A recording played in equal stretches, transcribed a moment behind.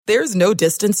There's no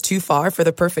distance too far for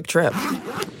the perfect trip.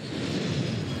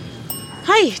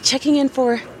 Hi, checking in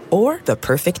for... Or the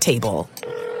perfect table.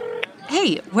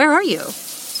 Hey, where are you?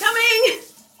 Coming!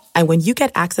 And when you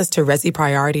get access to Resi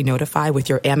Priority Notify with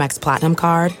your Amex Platinum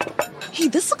card... Hey,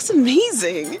 this looks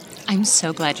amazing. I'm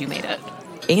so glad you made it.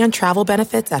 And travel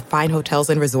benefits at fine hotels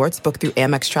and resorts booked through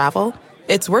Amex Travel,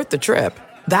 it's worth the trip.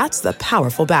 That's the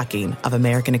powerful backing of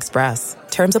American Express.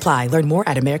 Terms apply. Learn more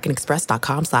at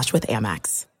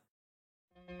americanexpress.com/withAmex.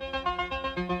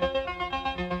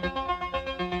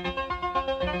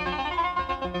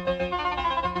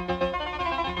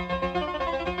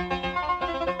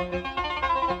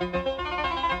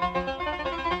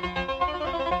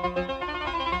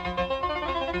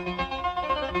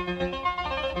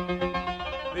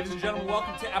 Ladies and gentlemen,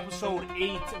 welcome to episode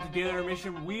 8 of the Daily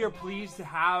Intermission. We are pleased to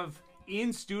have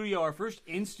in studio our first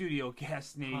in-studio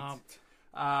guest, Nate.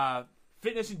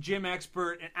 Fitness and gym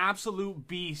expert, an absolute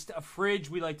beast, a fridge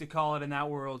we like to call it in that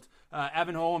world.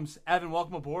 Evan Holmes. Evan,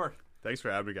 welcome aboard. Thanks for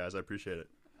having me, guys. I appreciate it.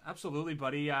 Absolutely,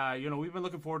 buddy. We've been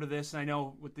looking forward to this, and I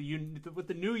know with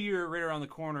the new year right around the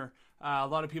corner, a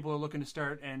lot of people are looking to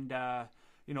start and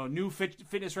new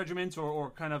fitness regimens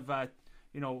or kind of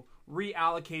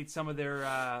reallocate some of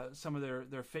their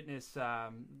fitness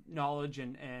knowledge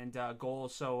and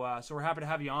goals. So we're happy to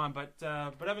have you on. But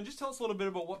Evan, just tell us a little bit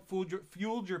about what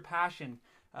fueled your passion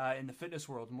in the fitness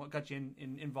world and what got you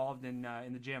involved in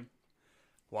the gym.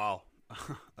 Wow.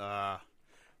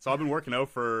 So I've been working out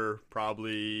for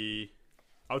probably,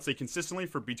 I would say consistently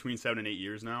for between 7 and 8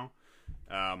 years now.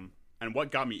 And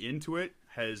what got me into it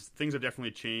things have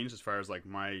definitely changed as far as like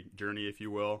my journey, if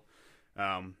you will.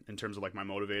 In terms of like my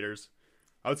motivators,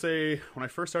 I would say when I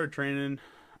first started training,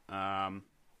 I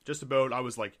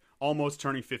was like almost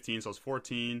turning 15, so I was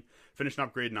 14, finishing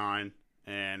up grade 9,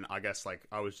 and I guess like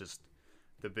I was just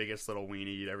the biggest little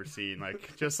weenie you'd ever seen,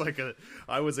 like just like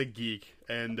I was a geek,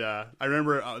 and I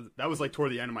remember that was like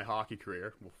toward the end of my hockey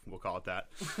career, we'll call it that.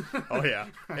 Oh yeah,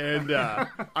 and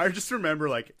I just remember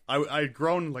like I'd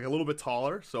grown like a little bit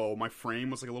taller, so my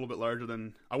frame was like a little bit larger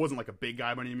than, I wasn't like a big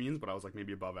guy by any means, but I was like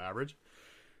maybe above average,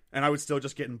 and I was still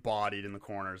just getting bodied in the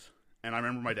corners. And I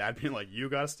remember my dad being like, you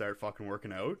gotta start fucking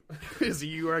working out because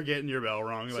you are getting your bell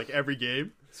wrong like every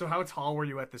game. So how tall were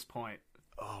you at this point?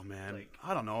 Oh man,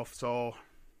 I don't know, so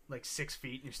like 6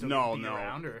 feet and you're still being no.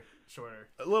 around, or shorter?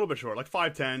 A little bit short, like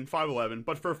 5'10", 5'11",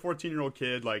 but for a 14-year-old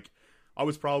kid, like I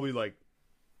was probably like,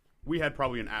 we had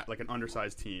probably an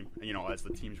undersized team, as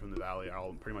the teams from the Valley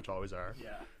pretty much always are.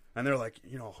 Yeah. And they're like,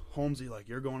 Holmesy, like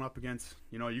you're going up against,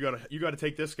 you gotta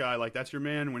take this guy, like that's your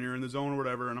man when you're in the zone or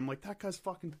whatever. And I'm like, that guy's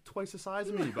fucking twice the size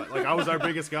of me, but like I was our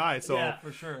biggest guy, so yeah,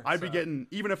 for sure. I'd be getting,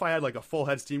 even if I had like a full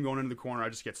head steam going into the corner, I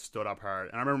just get stood up hard.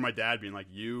 And I remember my dad being like,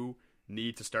 you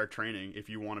need to start training if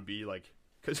you want to be like,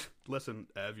 because listen,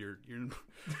 Ev, you're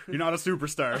not a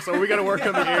superstar, so we got to work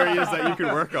on the areas that you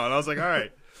can work on. I was like, all right.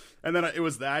 And then it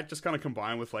was that just kind of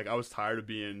combined with like I was tired of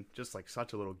being just like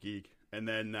such a little geek. And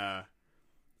then I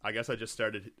guess I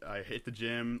hit the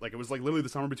gym. Like it was like literally the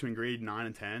summer between grade 9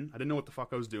 and 10. I didn't know what the fuck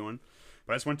I was doing,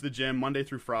 but I just went to the gym Monday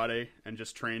through Friday and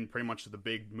just trained pretty much the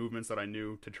big movements that I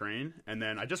knew to train. And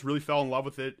then I just really fell in love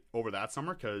with it over that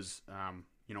summer because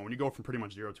when you go from pretty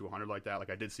much 0 to 100 like that, like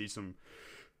I did see some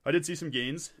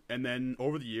gains. And then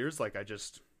over the years, like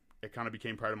it kind of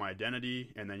became part of my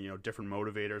identity. And then, different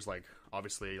motivators, like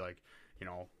obviously like,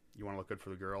 you want to look good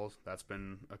for the girls. That's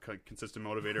been a consistent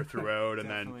motivator throughout. And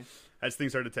then as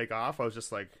things started to take off, I was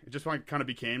just like, it just kind of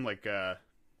became like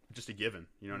just a given,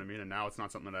 you know what I mean? And now it's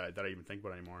not something that I even think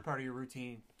about anymore. Part of your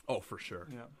routine. Oh, for sure.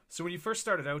 Yeah. So when you first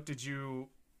started out,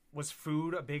 was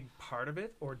food a big part of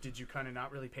it, or did you kind of not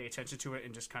really pay attention to it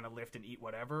and just kind of lift and eat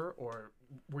whatever, or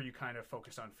were you kind of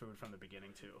focused on food from the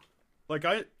beginning too? Like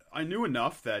I knew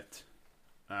enough that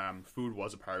food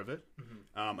was a part of it,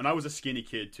 and I was a skinny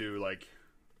kid too. Like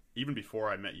even before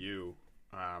I met you,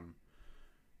 I'd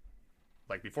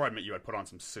put on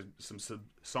some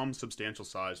substantial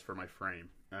size for my frame,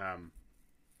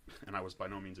 and I was by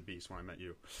no means a beast when I met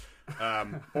you,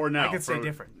 or now. I could say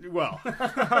different. Well,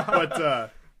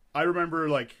 but I remember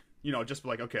like, just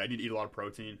like, okay, I need to eat a lot of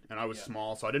protein, and I was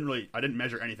small, so I didn't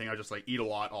measure anything. I was just like eat a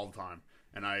lot all the time.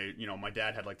 And my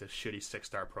dad had like this shitty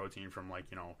 6-star protein from like,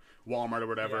 Walmart or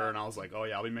whatever. And I was like, oh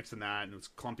yeah, I'll be mixing that. And it was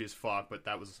clumpy as fuck. But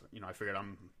that was, I figured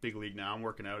I'm big league now. I'm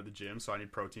working out at the gym, so I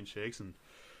need protein shakes.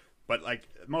 But like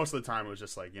most of the time it was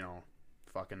just like,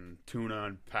 fucking tuna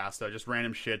and pasta, just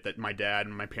random shit that my dad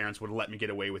and my parents would let me get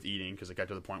away with eating. Cause it got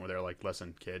to the point where they're like,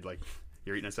 listen kid, like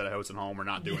you're eating this at a house and home. We're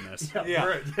not doing this. Yeah.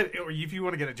 Or if you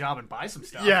want to get a job and buy some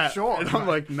stuff. Yeah. Sure. And I'm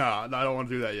like, no, I don't want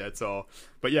to do that yet. So,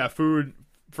 but yeah, food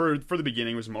for the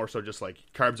beginning, it was more so just like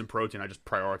carbs and protein. I just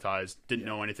prioritized. Didn't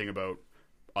know anything about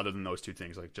other than those two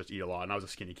things. Like just eat a lot. And I was a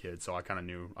skinny kid, so I kind of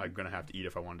knew I'm gonna have to eat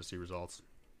if I wanted to see results.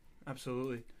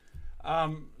 Absolutely.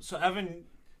 So Evan,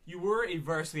 you were a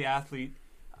varsity athlete,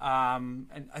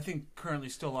 and I think currently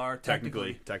still are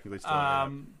technically still are.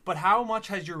 Yeah. But how much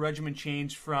has your regimen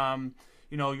changed from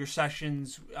your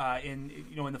sessions in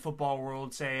the football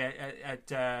world, say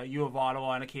at U of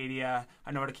Ottawa and Acadia?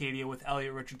 I know at Acadia with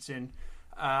Elliot Richardson.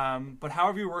 But how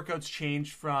have your workouts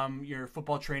changed from your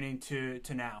football training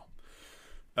to now?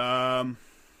 I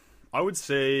would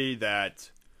say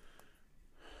that.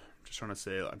 I'm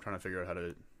trying to figure out how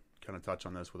to kind of touch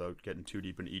on this without getting too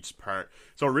deep into each part.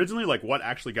 So originally, like what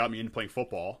actually got me into playing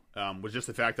football was just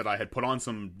the fact that I had put on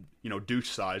some, douche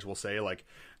size, we'll say, like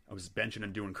I was benching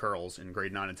and doing curls in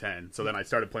grade 9 and 10. So then I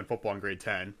started playing football in grade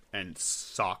 10 and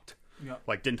sucked. Yeah.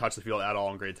 Like didn't touch the field at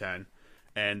all in grade 10.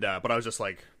 And but I was just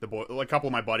like a couple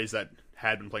of my buddies that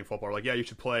had been playing football were like, yeah, you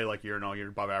should play, like you're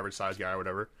above average size guy or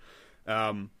whatever.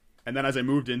 And then as I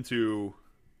moved into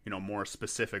more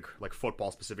specific, like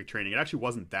football specific training, it actually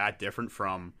wasn't that different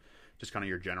from just kind of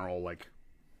your general, like,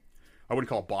 I wouldn't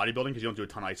call it bodybuilding because you don't do a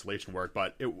ton of isolation work,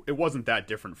 but it wasn't that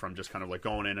different from just kind of like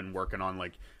going in and working on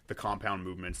like the compound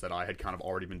movements that I had kind of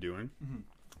already been doing.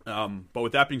 Mm-hmm. But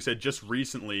with that being said, just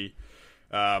recently,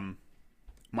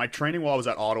 my training while I was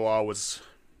at Ottawa was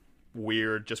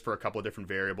weird just for a couple of different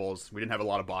variables. We didn't have a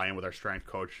lot of buy-in with our strength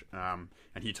coach, and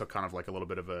he took kind of like a little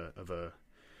bit of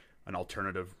an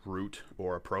alternative route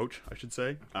or approach, I should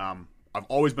say. I've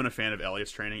always been a fan of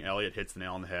Elliot's training. Elliot hits the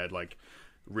nail on the head, like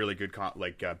really good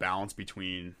balance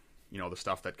between the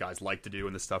stuff that guys like to do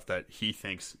and the stuff that he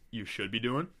thinks you should be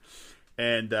doing.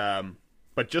 And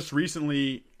but just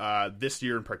recently, this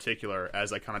year in particular,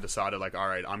 as I kind of decided, like, all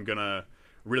right, I'm gonna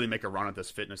really make a run at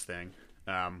this fitness thing.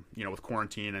 With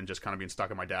quarantine and just kind of being stuck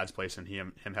at my dad's place and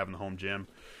him having the home gym,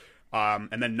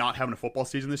 and then not having a football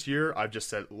season this year, I've just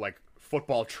said, like,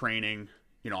 football training,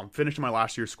 I'm finishing my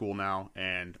last year of school now,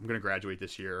 and I'm going to graduate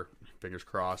this year, fingers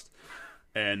crossed,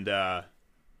 and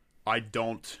I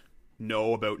don't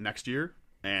know about next year,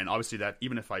 and obviously that,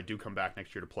 even if I do come back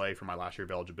next year to play for my last year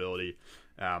of eligibility,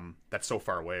 that's so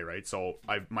far away, right? So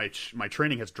my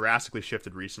training has drastically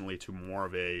shifted recently to more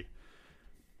of a,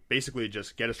 basically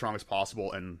just get as strong as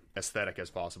possible and aesthetic as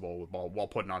possible while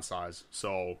putting on size.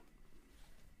 So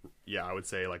yeah, I would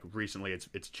say like recently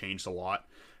it's changed a lot.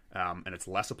 And it's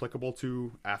less applicable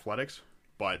to athletics,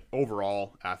 but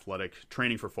overall, athletic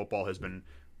training for football has been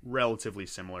relatively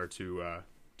similar to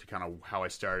kind of how I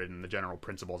started and the general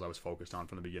principles I was focused on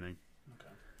from the beginning.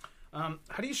 Okay.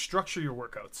 How do you structure your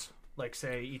workouts? Like,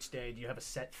 say, each day, do you have a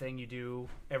set thing you do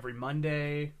every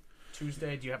Monday,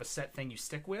 Tuesday? Do you have a set thing you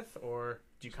stick with, or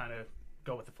do you kind of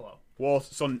go with the flow? Well,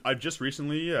 so I've just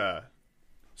recently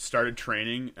started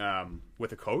training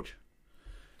with a coach.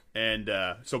 And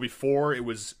so before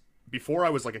I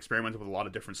was like experimenting with a lot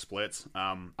of different splits,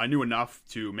 I knew enough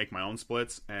to make my own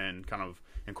splits and kind of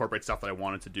incorporate stuff that I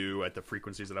wanted to do at the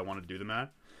frequencies that I wanted to do them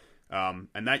at.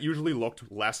 And that usually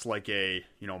looked less like a,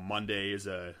 Monday is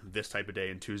a this type of day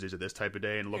and Tuesday's a this type of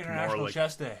day, and looked more like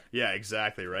chest day. Yeah,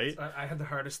 exactly, right? I had the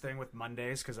hardest thing with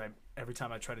Mondays because every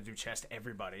time I try to do chest,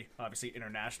 everybody, obviously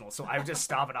international, so I would just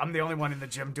stop it. I'm the only one in the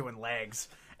gym doing legs.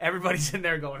 Everybody's in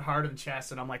there going hard in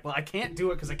chest, and I'm like, well, I can't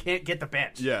do it because I can't get the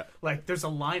bench. Yeah, like there's a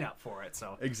lineup for it.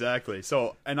 So exactly.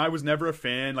 So, and I was never a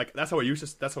fan. Like that's how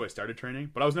I started training,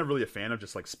 but I was never really a fan of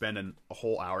just like spending a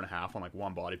whole hour and a half on like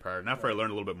one body part. And after I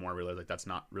learned a little bit more, I realized like that's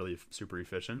not really super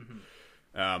efficient.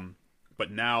 Mm-hmm. But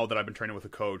now that I've been training with a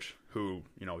coach who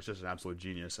is just an absolute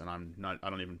genius, and I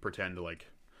don't even pretend to like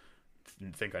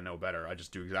think I know better. I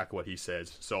just do exactly what he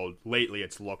says. So lately,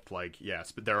 it's looked like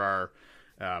yes, but there are.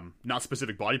 Not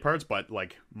specific body parts, but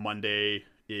like Monday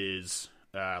is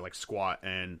like squat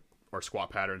or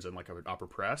squat patterns and like an upper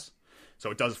press.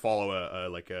 So it does follow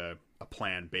a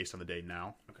plan based on the day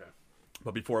now. Okay.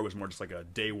 But before it was more just like a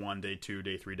day 1, day 2,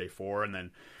 day 3, day 4, and then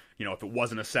if it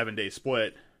wasn't a 7-day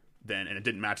split, then and it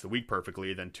didn't match the week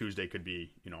perfectly, then Tuesday could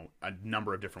be a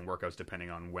number of different workouts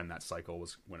depending on when that cycle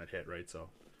was when it hit, right? So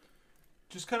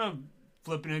just kind of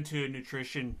flipping into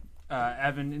nutrition.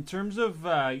 Evan, in terms of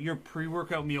your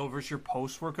pre-workout meal versus your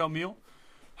post-workout meal,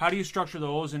 how do you structure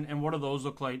those, and what do those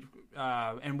look like?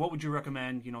 And what would you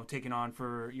recommend, taking on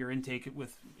for your intake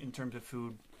in terms of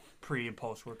food pre and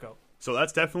post-workout? So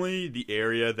that's definitely the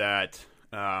area that,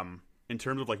 in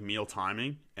terms of like meal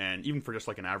timing, and even for just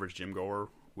like an average gym goer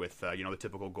with the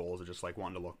typical goals of just like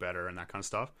wanting to look better and that kind of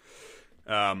stuff.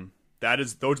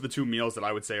 Those are the two meals that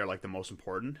I would say are like the most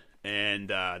important, and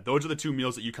those are the two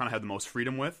meals that you kind of have the most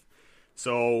freedom with.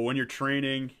 So when you're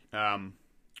training,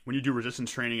 when you do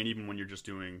resistance training, and even when you're just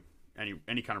doing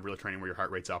any kind of real training where your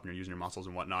heart rate's up and you're using your muscles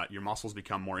and whatnot, your muscles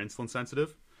become more insulin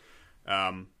sensitive.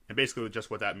 And basically just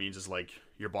what that means is like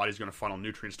your body's going to funnel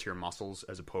nutrients to your muscles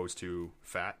as opposed to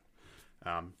fat,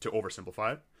 to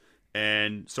oversimplify it.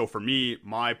 And so for me,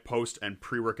 my post and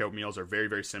pre-workout meals are very,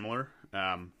 very similar.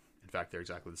 In fact, they're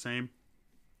exactly the same.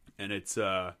 And it's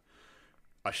a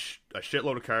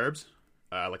shitload of carbs,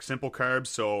 like simple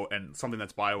carbs, and something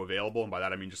that's bioavailable. And by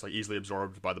that I mean just like easily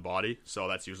absorbed by the body. So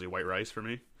that's usually white rice for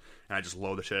me. And I just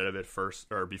load the shit out of it first,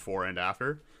 or before and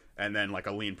after. And then like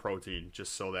a lean protein,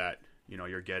 just so that,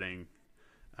 you're getting,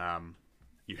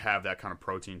 you have that kind of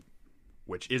protein,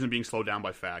 which isn't being slowed down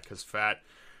by fat, because fat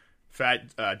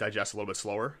digests a little bit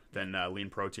slower than lean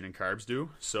protein and carbs do.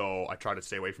 So I try to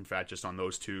stay away from fat just on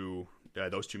those two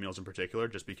meals in particular,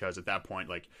 just because at that point,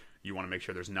 like, you want to make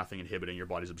sure there's nothing inhibiting your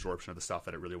body's absorption of the stuff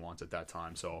that it really wants at that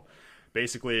time. So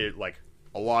basically, like,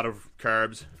 a lot of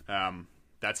carbs.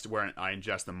 That's where I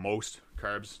ingest the most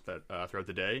carbs that throughout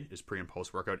the day, is pre and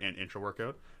post workout and intra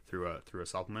workout through a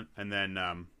supplement, and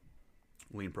then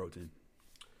lean protein.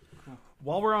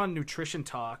 While we're on nutrition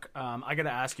talk, I got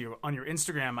to ask you, on your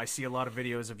Instagram, I see a lot of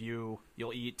videos of you'll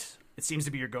eat, it seems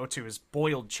to be your go-to, is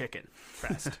boiled chicken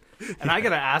breast. And I got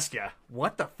to ask you,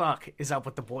 what the fuck is up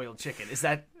with the boiled chicken?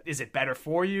 Is it better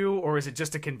for you, or is it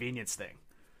just a convenience thing?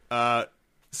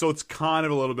 So it's kind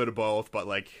of a little bit of both, but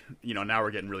like, now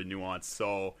we're getting really nuanced.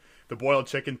 So the boiled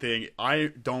chicken thing,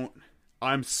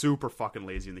 I'm super fucking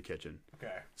lazy in the kitchen.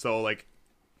 Okay. So like,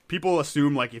 people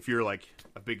assume like if you're like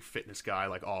a big fitness guy,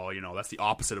 like, oh, that's the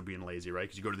opposite of being lazy, right?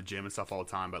 Because you go to the gym and stuff all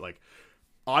the time. But like,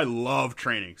 I love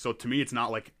training. So to me, it's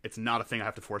not a thing I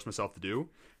have to force myself to do.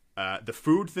 The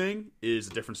food thing is a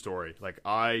different story. Like,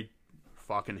 I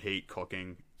fucking hate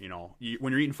cooking.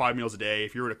 When you're eating 5 meals a day,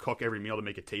 if you were to cook every meal to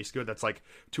make it taste good, that's like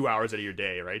 2 hours out of your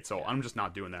day, right? So I'm just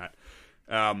not doing that.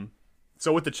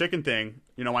 So with the chicken thing,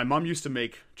 my mom used to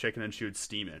make chicken and she would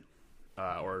steam it,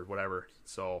 or whatever.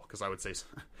 So, because I would say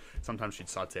sometimes she'd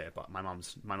saute it, but my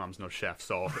mom's no chef,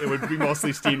 so it would be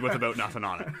mostly steamed with about nothing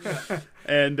on it.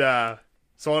 And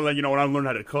so when I learned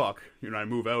how to cook, I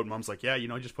move out, and mom's like, yeah,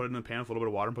 just put it in a pan with a little bit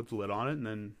of water and put the lid on it, and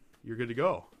then you're good to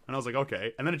go. And I was like,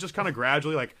 okay. And then it just kind of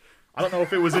gradually, like, I don't know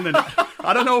if it was in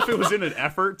an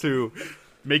effort to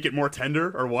make it more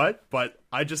tender or what, but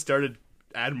I just started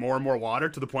adding more and more water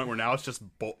to the point where now it's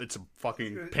a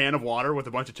fucking pan of water with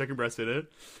a bunch of chicken breasts in it,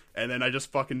 and then I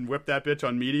just fucking whip that bitch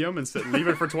on medium and leave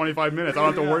it for 25 minutes. I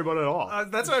don't have to worry about it at all.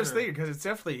 That's what I was thinking, because it's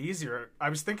definitely easier. I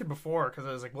was thinking before, because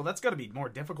I was like, well, that's got to be more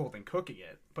difficult than cooking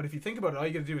it. But if you think about it, all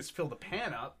you got to do is fill the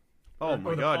pan up, or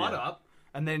the pot up,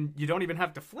 and then you don't even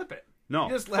have to flip it. No,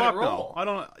 you just let it roll. No. I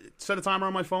don't set a timer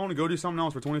on my phone and go do something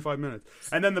else for 25 minutes.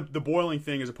 And then the boiling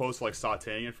thing, as opposed to like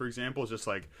sautéing it, for example, is just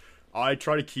like, I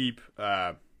try to keep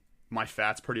my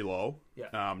fats pretty low.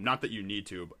 Yeah. Not that you need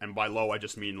to, and by low I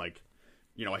just mean like,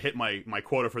 I hit my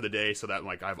quota for the day so that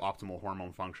like I have optimal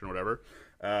hormone function or whatever.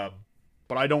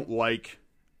 But I don't like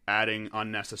adding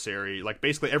unnecessary, like,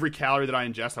 basically every calorie that I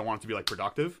ingest, I want it to be like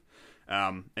productive.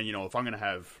 And if I'm gonna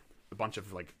have a bunch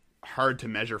of like hard to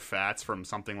measure fats from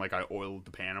something like I oiled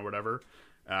the pan or whatever,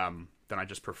 then I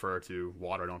just prefer to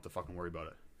water. I don't have to fucking worry about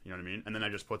it. You know what I mean? And then I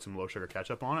just put some low sugar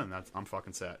ketchup on it, and I'm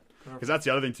fucking set. Because that's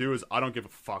the other thing too, is I don't give a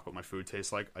fuck what my food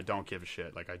tastes like. I don't give a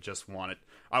shit. Like, I just want it.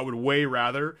 I would way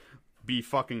rather be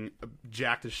fucking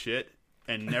jacked as shit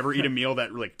and never eat a meal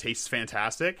that like tastes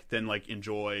fantastic than like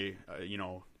enjoy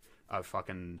a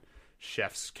fucking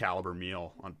chef's caliber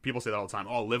meal. People say that all the time.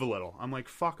 Oh, live a little. I'm like,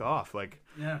 fuck off. Like,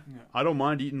 yeah. I don't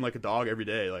mind eating like a dog every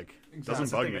day. Like, it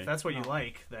doesn't bug me. If that's what you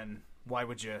like, then why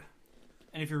would you?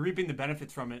 And if you're reaping the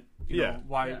benefits from it,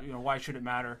 why should it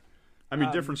matter? I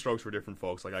mean, different strokes for different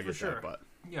folks. Like, I get that, but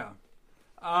yeah.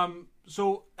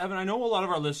 So Evan, I know a lot of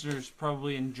our listeners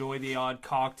probably enjoy the odd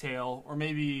cocktail, or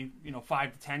maybe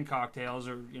 5 to 10 cocktails,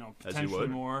 or potentially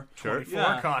more. Sure.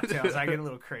 24 cocktails. I get a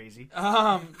little crazy.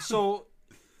 So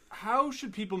how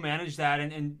should people manage that?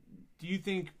 And do you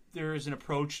think there is an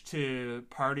approach to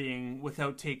partying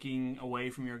without taking away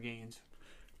from your gains?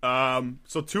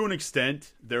 So to an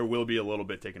extent, there will be a little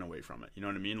bit taken away from it. You know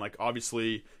what I mean? Like,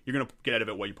 obviously, you're going to get out of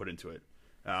it what you put into it.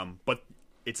 But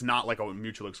it's not like a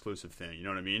mutual exclusive thing. You know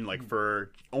what I mean? Like,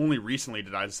 for only recently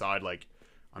did I decide, like,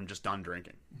 I'm just done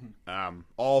drinking.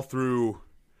 All through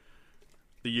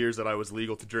the years that I was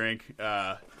legal to drink,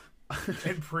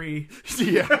 and pre.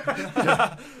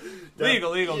 Yeah.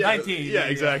 Legal, yeah, 19. Yeah,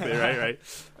 exactly. Right.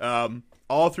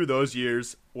 All through those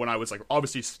years, when I was like,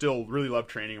 obviously still really loved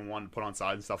training and wanted to put on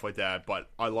sides and stuff like that, but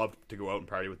I loved to go out and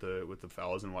party with the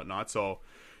fellas and whatnot. So,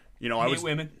 I was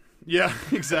women. Yeah,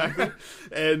 exactly.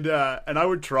 and I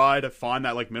would try to find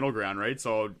that like middle ground, right?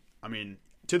 So, I mean,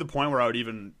 to the point where I would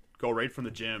even go right from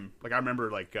the gym. Like I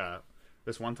remember like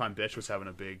this one time bitch was having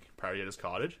a big party at his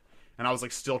cottage, and I was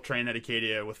like still training at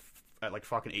Acadia at like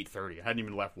fucking 8:30. I hadn't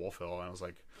even left Wolf Hill, and I was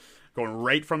like going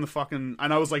right from the fucking,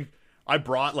 and I was like, I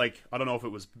brought like, I don't know if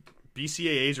it was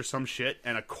BCAAs or some shit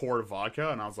and a quart of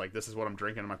vodka, and I was like, this is what I'm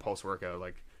drinking in my post workout.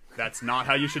 Like that's not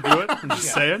how you should do it. I'm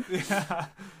just saying.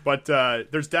 But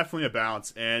there's definitely a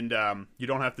balance, and you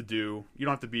don't have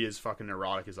to be as fucking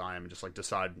neurotic as I am and just like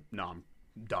decide, no, I'm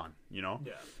done. You know.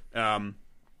 Yeah.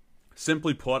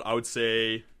 Simply put, I would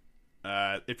say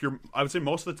I would say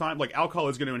most of the time, like alcohol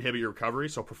is going to inhibit your recovery.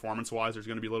 So performance wise, there's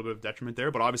going to be a little bit of detriment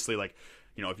there. But obviously, like,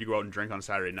 you know, if you go out and drink on a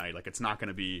Saturday night, like it's not going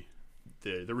to be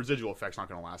the residual effect's not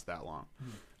going to last that long.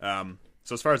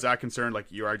 So as far as that concerned,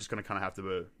 like you are just going to kind of have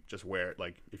to just wear it.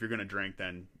 Like if you're going to drink,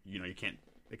 then, you know, you can't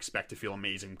expect to feel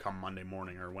amazing come Monday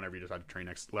morning or whenever you decide to train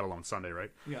next, let alone Sunday,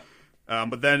 right? Yeah.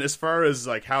 But then as far as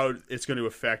like how it's going to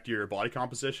affect your body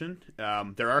composition,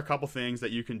 there are a couple things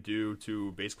that you can do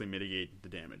to basically mitigate the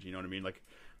damage. You know what I mean? Like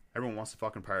everyone wants to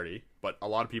fucking party, but a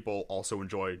lot of people also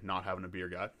enjoy not having a beer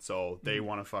gut. So they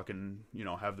want to fucking, you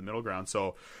know, have the middle ground.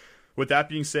 So with that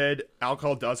being said,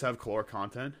 alcohol does have caloric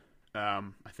content. I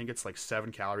think it's like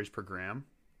 7 calories per gram.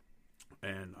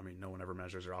 And I mean, no one ever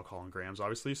measures their alcohol in grams,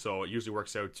 obviously. So it usually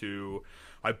works out to,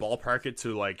 I ballpark it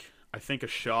to like, I think a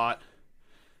shot.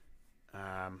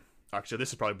 Actually, this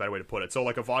is probably a better way to put it. So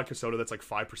like a vodka soda that's like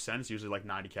 5% is usually like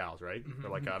 90 calories, right? Or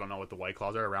like, I don't know what the White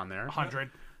Claws are, around there.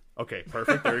 100. Okay,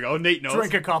 perfect. There you go. Nate knows.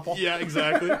 Drink a couple. Yeah,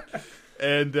 exactly.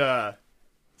 And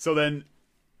so then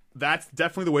that's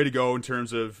definitely the way to go in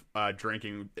terms of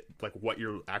drinking. Like what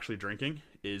you're actually drinking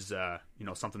is, you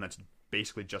know, something that's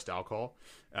basically just alcohol.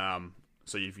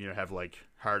 So you have like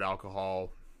hard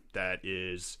alcohol that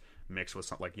is mixed with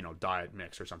something like, you know, diet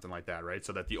mix or something like that, right?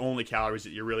 So that the only calories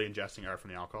that you're really ingesting are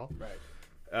from the alcohol.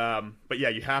 Right. But yeah,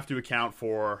 you have to account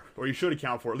for, or you should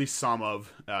account for at least some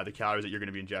of the calories that you're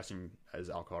going to be ingesting as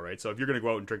alcohol, right? So if you're going to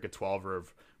go out and drink a 12 or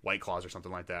of White Claws or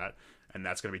something like that, and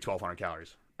that's going to be 1,200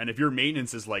 calories. And if your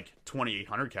maintenance is like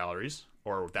 2,800 calories,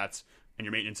 and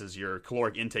your maintenance is your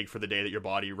caloric intake for the day that your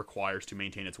body requires to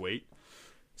maintain its weight.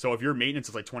 So if your maintenance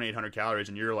is like 2,800 calories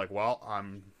and you're like, well,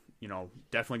 I'm, you know,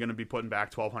 definitely going to be putting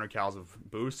back 1,200 calories of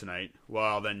booze tonight,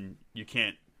 well, then you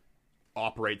can't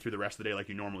operate through the rest of the day like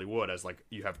you normally would, as like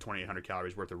you have 2,800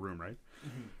 calories worth of room, right?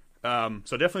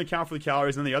 So definitely account for the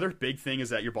calories. And then the other big thing is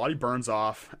that your body burns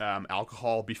off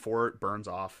alcohol before it burns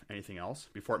off anything else,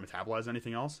 before it metabolizes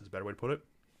anything else, is a better way to put it.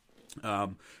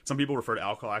 Some people refer to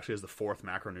alcohol actually as the 4th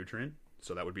macronutrient.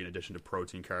 So that would be in addition to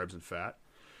protein, carbs, and fat.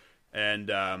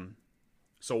 And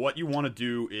so what you want to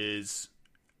do is,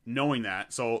 knowing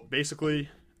that, so basically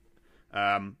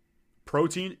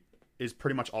protein is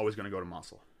pretty much always going to go to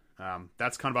muscle.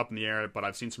 That's kind of up in the air, but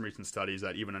I've seen some recent studies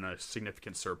that even in a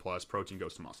significant surplus, protein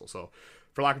goes to muscle. So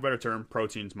for lack of a better term,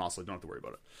 protein's muscle. You don't have to worry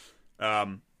about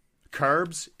it.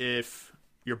 Carbs, if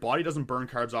your body doesn't burn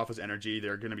carbs off as energy,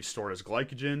 they're going to be stored as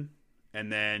glycogen. And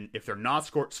then if they're not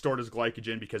stored as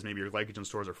glycogen because maybe your glycogen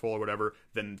stores are full or whatever,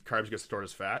 then carbs get stored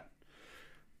as fat.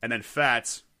 And then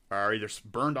fats are either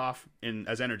burned off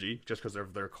as energy just because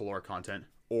of their caloric content,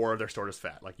 or they're stored as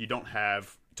fat. Like you don't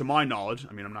have, to my knowledge,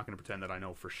 I mean, I'm not going to pretend that I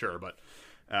know for sure, but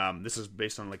this is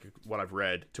based on like what I've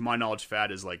read. To my knowledge,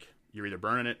 fat is like you're either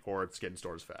burning it or it's getting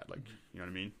stored as fat. Like, you know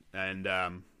what I mean?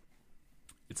 And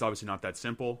it's obviously not that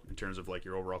simple in terms of like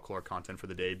your overall caloric content for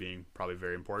the day being probably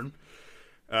very important.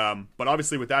 But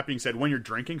obviously, with that being said, when you're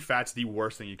drinking, fat's the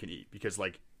worst thing you can eat because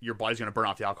like your body's going to burn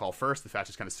off the alcohol first. The fat's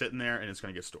just kind of sitting there and it's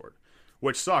going to get stored,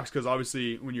 which sucks because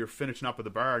obviously when you're finishing up at the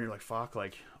bar and you're like, fuck,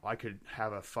 like I could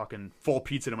have a fucking full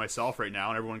pizza to myself right now,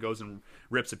 and everyone goes and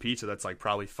rips a pizza that's like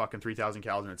probably fucking 3,000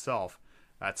 calories in itself.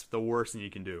 That's the worst thing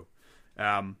you can do.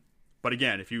 But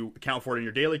again, if you account for it in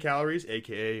your daily calories,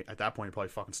 aka at that point you're probably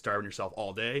fucking starving yourself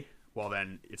all day, well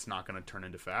then it's not going to turn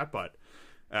into fat. But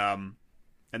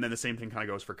and then the same thing kind of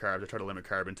goes for carbs. I try to limit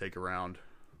carb intake around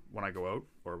when I go out,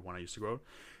 or when I used to go out.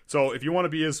 So if you want to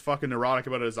be as fucking neurotic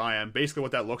about it as I am, basically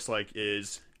what that looks like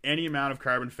is any amount of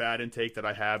carb and fat intake that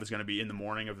I have is going to be in the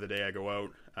morning of the day I go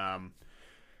out.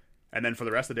 And then for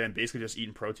the rest of the day, I'm basically just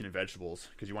eating protein and vegetables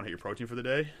because you want to hit your protein for the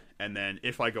day. And then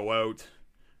if I go out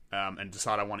and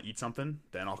decide I want to eat something,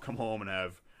 then I'll come home and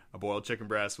have a boiled chicken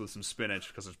breast with some spinach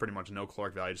because there's pretty much no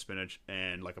caloric value to spinach,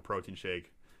 and like a protein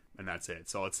shake. And that's it.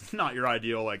 So it's not your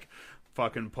ideal like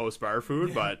fucking post-bar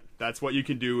food, but that's what you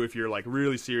can do if you're like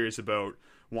really serious about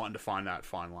wanting to find that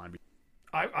fine line.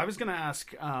 I was going to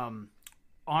ask, on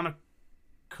a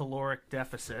caloric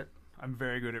deficit, I'm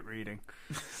very good at reading.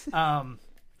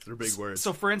 They're big words.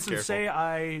 So, for instance, Careful. say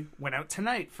I went out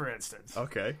tonight, for instance.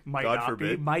 Okay. Might God not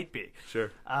forbid. be, might be.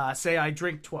 Sure. Say I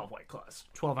drink 12 White Claws,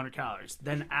 1,200 calories.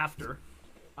 Then after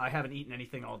I haven't eaten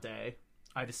anything all day,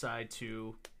 I decide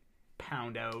to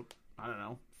pound out, I don't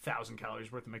know, 1,000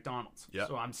 calories worth of McDonald's. Yeah.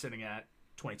 So I'm sitting at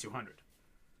 2,200.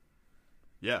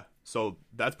 Yeah. So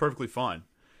that's perfectly fine.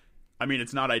 I mean,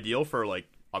 it's not ideal for, like,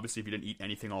 obviously if you didn't eat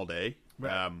anything all day.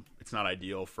 Right. It's not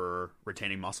ideal for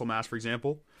retaining muscle mass, for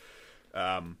example.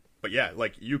 But yeah,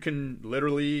 like, you can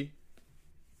literally,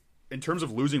 in terms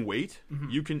of losing weight,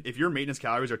 you can, if your maintenance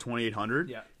calories are 2,800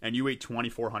 Yeah. and you ate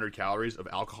 2,400 calories of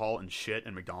alcohol and shit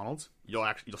and McDonald's, you'll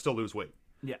still lose weight.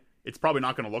 Yeah. It's probably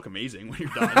not going to look amazing when you're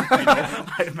done. You know?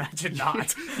 I imagine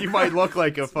not. You might look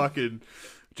like a fucking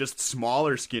just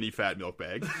smaller, skinny, fat milk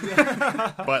bag,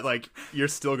 but like, you're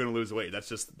still going to lose weight. That's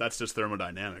just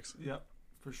thermodynamics. Yep,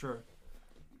 for sure.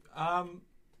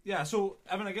 Yeah, so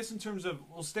Evan, I guess in terms of,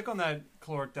 we'll stick on that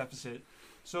caloric deficit.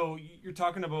 So you're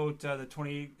talking about the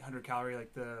 2,800 calorie,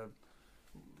 like the,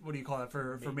 what do you call that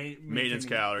for Maintenance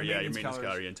calorie, yeah, your maintenance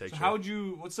calorie intake. So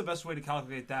sure. what's the best way to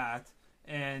calculate that?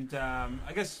 And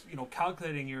I guess,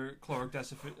 calculating your caloric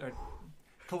deficit,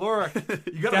 caloric You got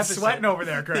me deficit. sweating over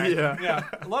there, Craig. Yeah,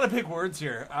 a lot of big words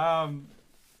here. How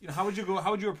would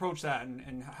you approach that,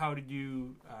 and how did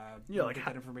you like get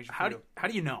that information? How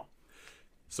do you know?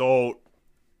 So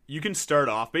you can start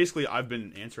off. Basically, I've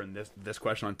been answering this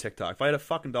question on TikTok. If I had a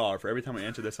fucking dollar for every time I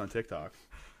answer this on TikTok,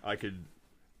 I could.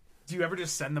 Do you ever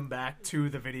just send them back to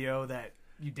the video that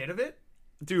you did of it?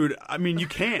 Dude, I mean, you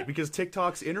can't because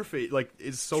TikTok's interface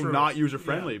is so True. not user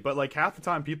friendly. Yeah. But like half the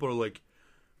time, people are like,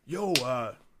 "Yo,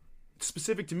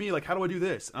 specific to me, like, how do I do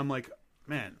this?" I'm like,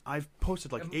 "Man, I've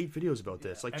posted like 8 videos about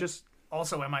this. Like, just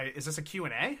Also, is this a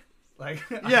Q&A?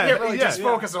 Like, I Yeah, can't really yeah, just yeah.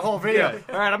 focus the whole video.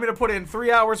 Yeah. All right, I'm going to put in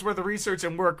 3 hours worth of research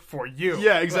and work for you.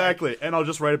 yeah, exactly." And I'll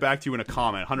just write it back to you in a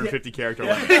comment, 150 character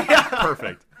limit.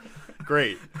 Perfect.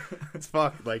 Great. It's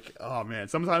like, oh man.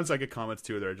 Sometimes I get comments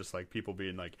too that are just like people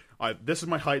being like, this is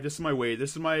my height, this is my weight,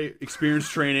 this is my experience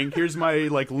training, here's my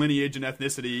like lineage and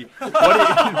ethnicity.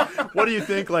 What do you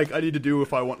think like I need to do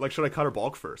if I want, like, should I cut or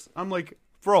bulk first? I'm like,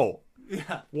 bro.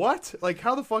 Yeah. What? Like,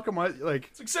 how the fuck am I like?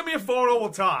 It's like, send me a photo, we'll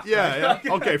talk. Yeah.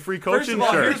 Okay. Free First coaching. of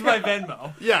all, Sure. here's my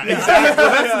Venmo. Yeah, exactly.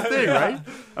 Well, that's the thing, right?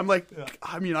 I'm like,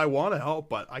 I mean, I want to help,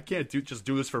 but I can't just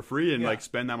do this for free and like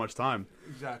spend that much time.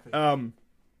 Exactly.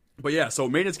 But yeah, so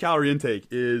maintenance calorie intake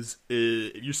is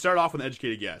you start off with an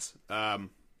educated guess, and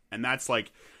that's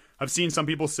like, I've seen some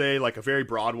people say like a very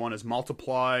broad one is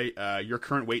multiply your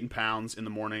current weight in pounds in the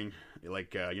morning,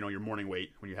 like your morning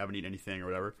weight when you haven't eaten anything or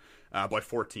whatever, by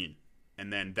 14,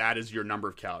 and then that is your number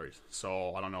of calories.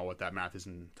 So I don't know what that math is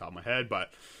in the top of my head,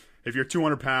 but if you're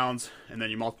 200 pounds and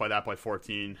then you multiply that by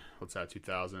 14, what's that,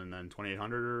 2,000 and then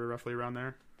 2,800 or roughly around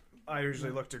there? I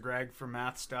usually look to Greg for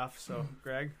math stuff, so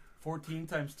Greg. 14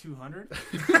 times 200?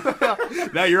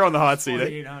 Now you're on the hot seat.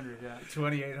 2,800, yeah.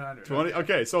 2,800. 20.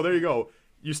 Okay, so there you go.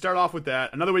 You start off with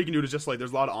that. Another way you can do it is just like there's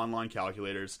a lot of online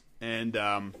calculators, and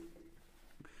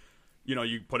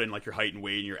you put in like your height and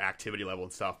weight and your activity level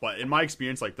and stuff. But in my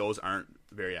experience, like those aren't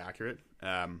very accurate.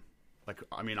 Like,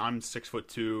 I mean, I'm 6'2",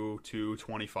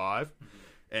 225,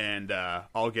 and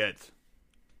I'll get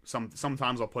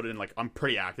sometimes I'll put it in like I'm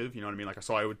pretty active, you know what I mean? Like,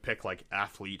 so I would pick like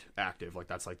athlete active, like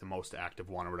that's like the most active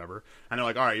one or whatever. And they're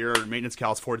like, all right, your maintenance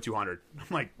cal is 4,200. I'm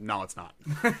like, no, it's not.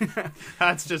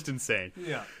 That's just insane.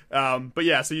 Yeah. But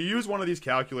yeah, so you use one of these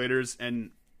calculators,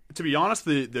 and to be honest,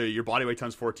 the your body weight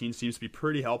times 14 seems to be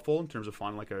pretty helpful in terms of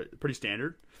finding like a pretty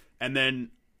standard. And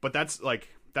then, but that's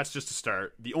just a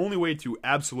start. The only way to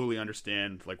absolutely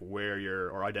understand like where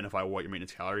or identify what your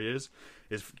maintenance calorie is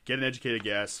get an educated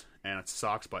guess, and it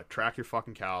sucks, but track your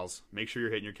fucking calories, make sure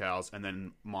you're hitting your calories, and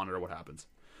then monitor what happens.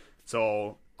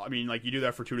 So, I mean, like, you do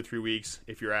that for 2 to 3 weeks.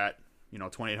 If you're at,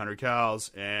 2,800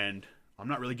 calories, and I'm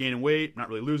not really gaining weight, not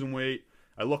really losing weight,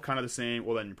 I look kind of the same,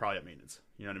 well, then you're probably at maintenance.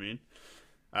 You know what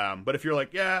I mean? But if you're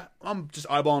like, yeah, I'm just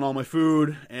eyeballing all my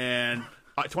food, and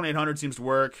 2,800 seems to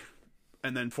work,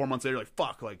 and then 4 months later, you're like,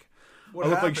 fuck, like, What I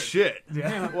look happened? like shit.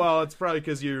 Yeah. Well, it's probably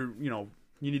because you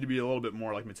need to be a little bit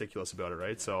more like meticulous about it,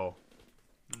 right? So,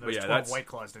 Those yeah, 12 White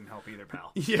Claws didn't help either,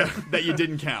 pal. yeah, that you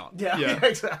didn't count. Yeah,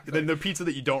 exactly. Then the pizza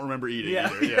that you don't remember eating Yeah,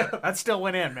 either. Yeah, that still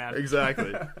went in, man.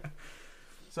 exactly.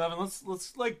 So Evan,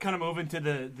 let's like kind of move into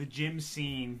the gym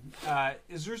scene.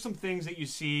 Is there some things that you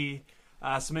see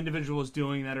some individuals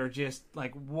doing that are just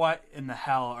like, what in the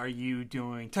hell are you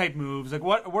doing type moves? Like,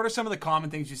 what are some of the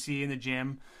common things you see in the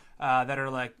gym that are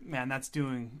like, man, that's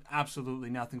doing absolutely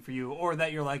nothing for you, or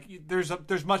that you're like,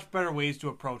 there's much better ways to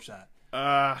approach that.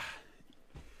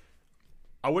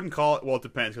 I wouldn't call it. Well, it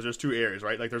depends because there's two areas,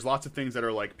 right? Like, there's lots of things that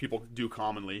are like people do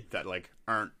commonly that like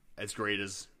aren't as great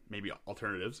as maybe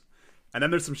alternatives, and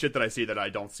then there's some shit that I see that I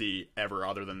don't see ever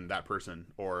other than that person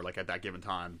or like at that given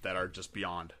time that are just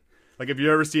beyond. Like, have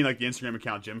you ever seen like the Instagram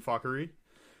account Gym Fuckery?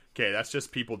 Okay, that's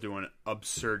just people doing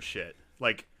absurd shit,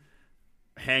 like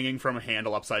hanging from a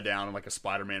handle upside down in like a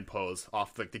Spider-Man pose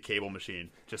off like the cable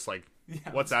machine. Just like,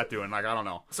 what's that doing? Like, I don't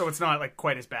know. So it's not like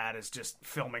quite as bad as just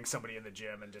filming somebody in the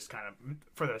gym and just kind of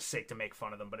for the sake to make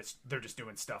fun of them, but they're just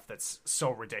doing stuff that's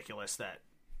so ridiculous that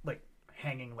like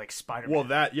hanging like Spider-Man. Well,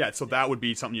 that would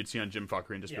be something you'd see on Gym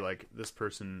Fuckery and just be like, this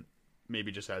person maybe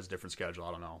just has a different schedule.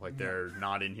 I don't know. Like, they're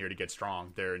not in here to get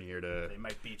strong. They're in here to... They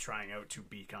might be trying out to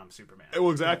become Superman.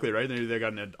 Well, exactly, right? They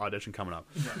got an audition coming up.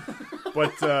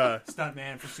 But,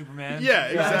 Stuntman for Superman. Yeah,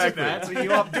 exactly. That's what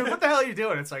you up, dude, what the hell are you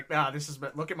doing? It's like, this is...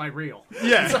 Look at my reel.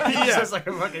 Yeah, It's just like,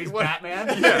 look, he's Batman.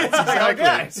 Yeah, It's like, exactly.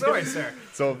 okay, sorry, sir.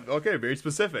 So, okay, very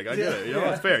specific. I get it. You know,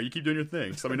 it's fair. You keep doing your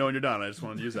thing. Just let me know when you're done. I just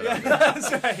wanted to use that.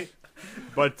 That's right.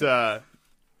 But,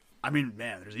 I mean,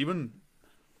 man, there's even...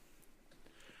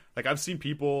 Like, I've seen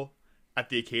people at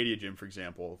the Acadia gym, for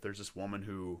example. There's this woman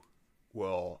who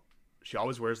she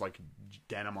always wears, like,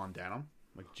 denim on denim,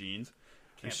 like jeans.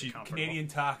 And she Canadian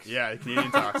Tux. Yeah, Canadian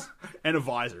Tux. And a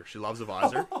visor. She loves a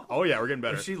visor. Oh, yeah, we're getting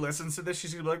better. If she listens to this,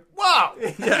 she's going to be like, wow!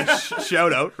 Yeah,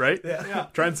 shout out, right? Yeah.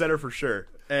 Trendsetter for sure.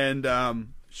 And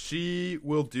she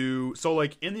will do... So,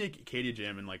 like, in the Acadia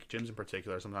gym, and, like, gyms in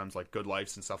particular, sometimes, like, Good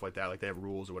Lives and stuff like that, like, they have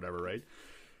rules or whatever, right?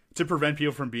 To prevent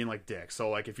people from being like dicks. So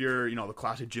like if you're, you know, the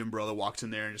classic gym bro that walks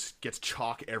in there and just gets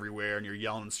chalk everywhere and you're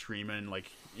yelling and screaming, like,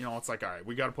 you know, it's like, all right,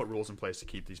 we got to put rules in place to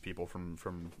keep these people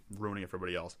from ruining it for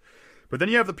everybody else. But then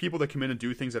you have the people that come in and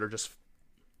do things that are just,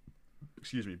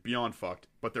 beyond fucked,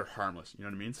 but they're harmless. You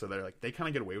know what I mean? So they're like, they kind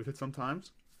of get away with it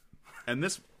sometimes. And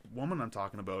this woman I'm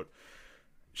talking about,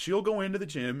 she'll go into the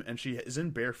gym and she is in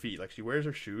bare feet. Like, she wears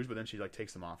her shoes, but then she like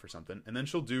takes them off or something. And then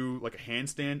she'll do like a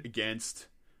handstand against,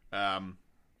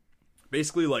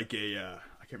 basically like a,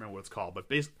 I can't remember what it's called, but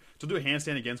basically, she'll do a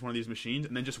handstand against one of these machines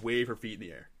and then just wave her feet in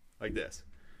the air like this.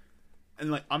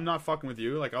 And like, I'm not fucking with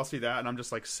you. Like, I'll see that and I'm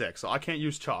just like sick. So I can't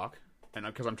use chalk, and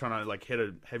because I'm trying to like hit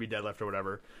a heavy deadlift or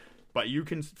whatever. But you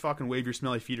can fucking wave your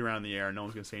smelly feet around in the air and no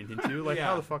one's gonna say anything to you. Like,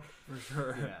 how the fuck? For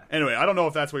sure. Yeah. Anyway, I don't know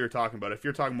if that's what you're talking about. If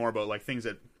you're talking more about like things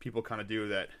that people kind of do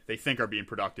that they think are being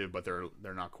productive, but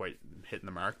they're not quite hitting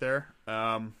the mark there.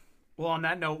 Well, on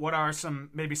that note, what are some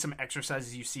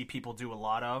exercises you see people do a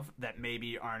lot of that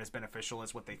maybe aren't as beneficial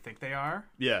as what they think they are?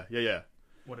 Yeah.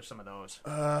 What are some of those?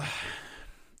 I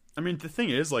mean, the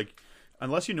thing is, like,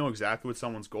 unless you know exactly what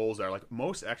someone's goals are, like,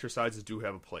 most exercises do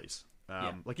have a place.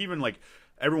 Like, even, like,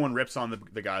 everyone rips on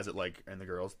the guys that, like, and the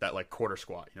girls, that, like, quarter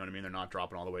squat, you know what I mean? They're not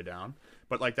dropping all the way down.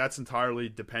 But, like, that's entirely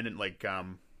dependent, like,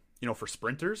 you know, for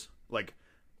sprinters, like,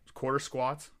 quarter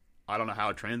squats, I don't know how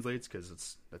it translates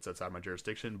because that's outside my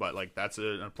jurisdiction, but like that's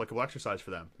an applicable exercise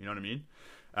for them. You know what I mean?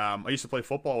 I used to play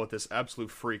football with this absolute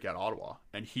freak at Ottawa,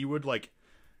 and he would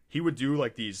do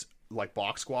like these like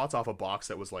box squats off a box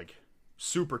that was like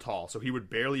super tall, so he would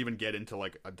barely even get into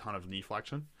like a ton of knee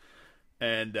flexion,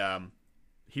 and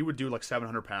he would do like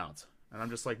 700 pounds, and I'm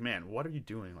just like, man, what are you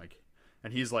doing? Like,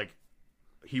 and he was like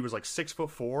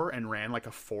 6'4" and ran like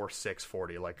a 4.6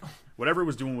 40. Like, whatever he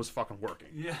was doing was fucking working.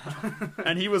 Yeah.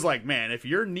 And he was like, man, if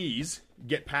your knees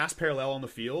get past parallel on the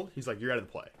field, he's like, you're out of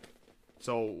the play.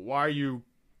 So why are you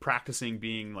practicing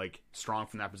being like strong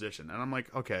from that position? And I'm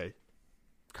like, okay,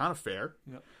 kind of fair.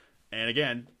 Yep. And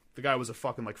again, the guy was a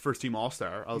fucking like first team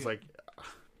all-star. I was like,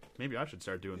 maybe I should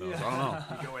start doing those. I don't know.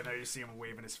 You go in there, you see him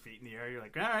waving his feet in the air. You're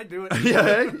like, all right, do it.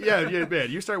 yeah,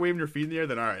 man. You start waving your feet in the air,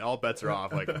 then all right, all bets are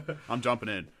off. Like, I'm jumping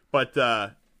in. But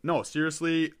no,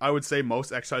 seriously, I would say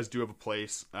most exercises do have a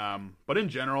place. But in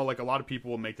general, like a lot of people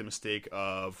will make the mistake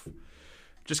of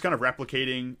just kind of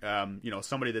replicating, you know,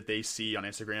 somebody that they see on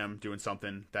Instagram doing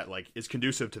something that like is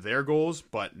conducive to their goals,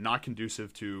 but not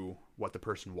conducive to what the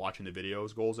person watching the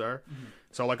video's goals are. Mm-hmm.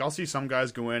 So like, I'll see some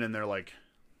guys go in and they're like,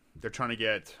 they're trying to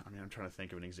get, I mean, I'm trying to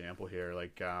think of an example here.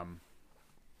 Like,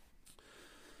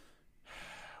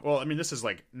 well, I mean, this is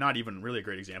like not even really a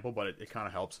great example, but it kind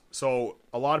of helps. So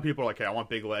a lot of people are like, hey, I want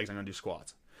big legs, I'm going to do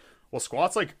squats. Well,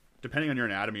 squats, like, depending on your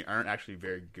anatomy, aren't actually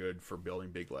very good for building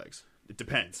big legs. It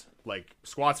depends. Like,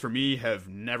 squats for me have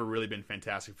never really been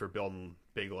fantastic for building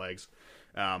big legs.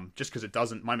 Just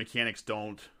because my mechanics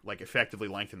don't like effectively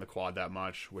lengthen the quad that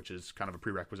much, which is kind of a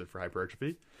prerequisite for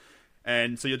hypertrophy.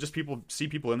 And so you'll just see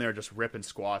people in there just ripping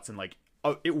squats and like,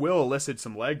 it will elicit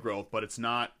some leg growth, but it's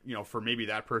not, you know, for maybe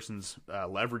that person's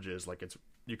leverages, like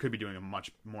you could be doing a much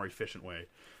more efficient way.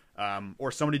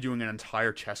 Or somebody doing an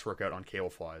entire chest workout on cable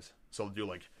flies. So they'll do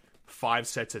like 5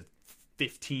 sets of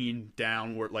 15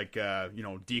 downward, like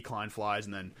decline flies,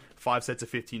 and then 5 sets of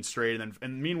 15 straight,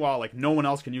 and meanwhile, like, no one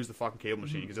else can use the fucking cable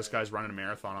machine because this guy's running a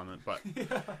marathon on it. But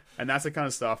and that's the kind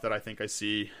of stuff that I think I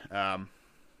see. I'm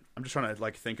just trying to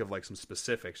like think of like some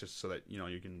specifics, just so that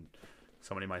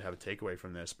somebody might have a takeaway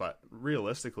from this. But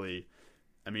realistically,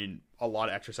 I mean, a lot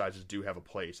of exercises do have a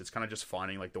place. It's kind of just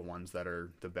finding like the ones that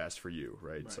are the best for you,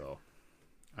 right? So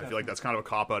I feel like that's kind of a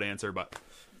cop-out answer, but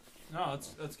no,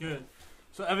 that's good.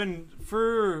 So Evan,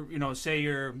 for say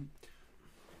you're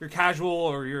casual,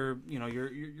 or you're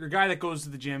guy that goes to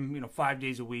the gym 5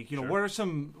 days a week. Sure. What are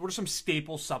some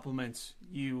staple supplements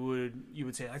you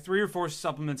would say, like 3 or 4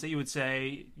 supplements that you would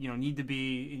say need to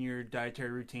be in your dietary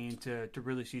routine to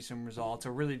really see some results,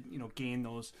 or really gain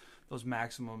those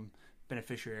maximum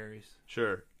beneficiaries?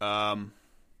 Sure.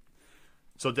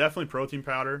 So definitely protein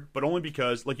powder, but only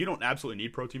because like you don't absolutely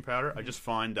need protein powder. I just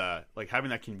find like having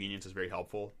that convenience is very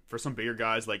helpful for some bigger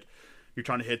guys. Like you're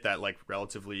trying to hit that like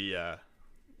relatively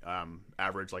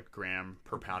average like gram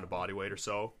per pound of body weight or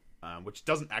so, which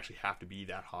doesn't actually have to be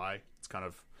that high. It's kind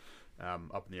of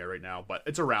up in the air right now, but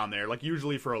it's around there. Like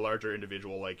usually for a larger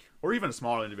individual, like, or even a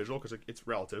smaller individual, because it's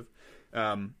relative.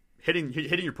 Hitting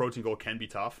your protein goal can be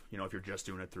tough, if you're just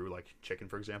doing it through like chicken,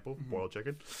 for example, boiled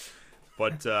chicken.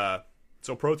 But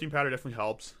so protein powder definitely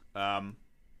helps. And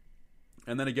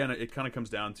then again, it kind of comes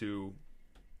down to,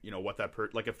 what that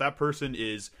like if that person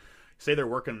is, say they're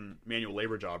working manual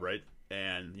labor job, right?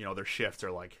 And their shifts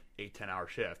are like 8-10 hour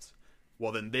shifts.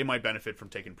 Well, then they might benefit from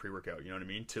taking pre-workout, you know what I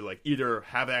mean? To like either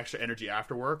have extra energy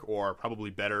after work, or probably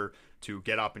better to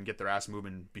get up and get their ass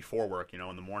moving before work, in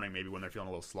the morning, maybe when they're feeling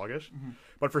a little sluggish.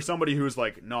 But for somebody who's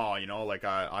like, no, like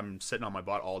I'm sitting on my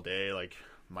butt all day, like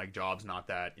my job's not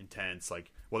that intense,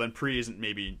 like, well, then pre isn't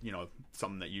maybe,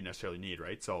 something that you necessarily need,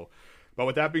 right? So, but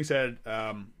with that being said,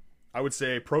 I would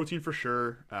say protein for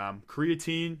sure.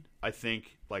 Creatine, I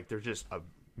think, like there's just a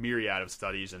myriad of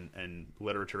studies and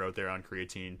literature out there on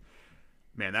creatine.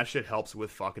 Man, that shit helps with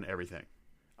fucking everything.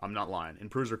 I'm not lying.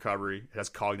 Improves recovery. It has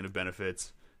cognitive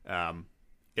benefits. It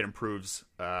improves.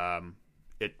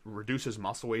 It reduces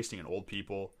muscle wasting in old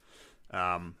people.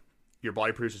 Your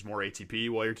body produces more ATP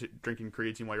while you're drinking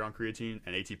creatine, while you're on creatine.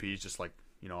 And ATP is just like,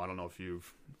 I don't know if you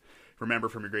remember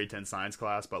from your grade 10 science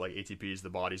class, but like ATP is the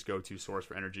body's go-to source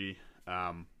for energy.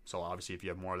 So obviously if you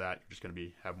have more of that, you're just going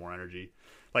to have more energy.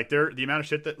 Like the amount of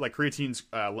shit that like creatine's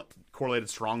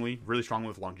correlated really strongly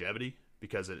with longevity,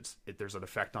 because there's an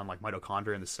effect on like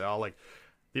mitochondria in the cell. Like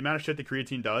the amount of shit that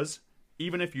creatine does,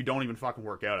 even if you don't even fucking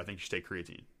work out, I think you should take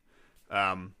creatine.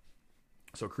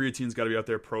 So creatine's got to be out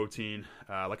there. Protein,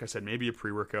 like I said, maybe a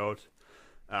pre-workout.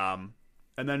 And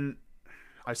then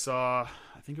I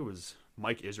think it was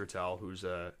Mike Israetel, who's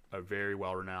a very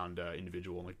well-renowned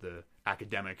individual in like the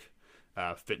academic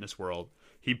fitness world.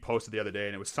 He posted the other day,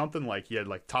 and it was something like he had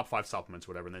like top 5 supplements,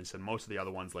 whatever, and then he said most of the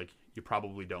other ones like you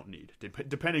probably don't need,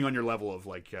 depending on your level of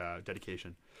like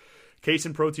dedication.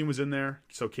 Casein protein was in there.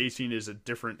 So casein is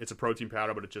it's a protein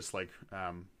powder, but it just like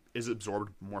is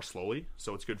absorbed more slowly,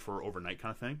 so it's good for overnight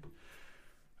kind of thing.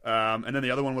 And then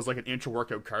the other one was like an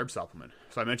intra-workout carb supplement.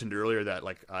 So I mentioned earlier that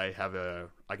like I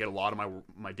get a lot of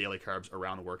my daily carbs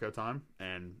around the workout time,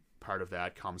 and part of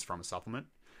that comes from a supplement.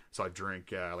 So I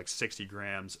drink like 60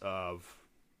 grams of,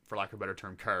 for lack of a better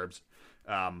term, carbs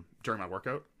during my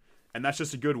workout. And that's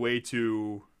just a good way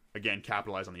to, again,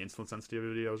 capitalize on the insulin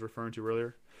sensitivity I was referring to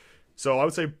earlier. So I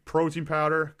would say protein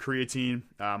powder, creatine,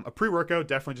 a pre-workout,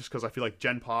 definitely, just because I feel like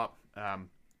Gen Pop,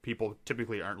 people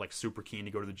typically aren't like super keen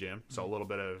to go to the gym. So a little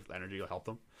bit of energy will help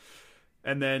them.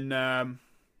 And then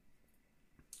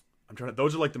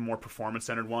those are like the more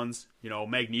performance-centered ones.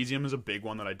 Magnesium is a big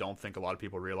one that I don't think a lot of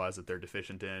people realize that they're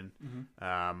deficient in.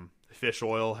 Fish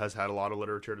oil has had a lot of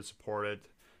literature to support it.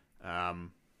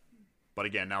 But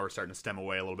again, now we're starting to stem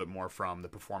away a little bit more from the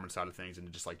performance side of things into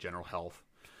just like general health.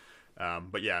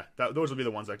 But yeah, those will be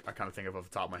the ones I kind of think of off the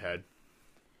top of my head.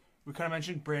 We kind of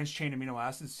mentioned branched chain amino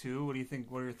acids too. What do you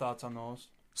think? What are your thoughts on those?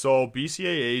 So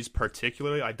BCAAs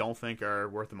particularly, I don't think are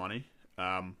worth the money.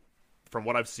 From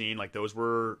what I've seen, like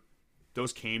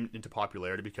those came into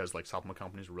popularity because like supplement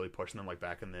companies were really pushing them like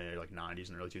back in the like 90s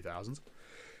and early 2000s.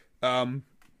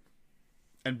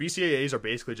 And BCAAs are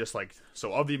basically just like,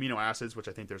 so of the amino acids, which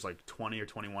I think there's like 20 or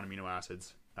 21 amino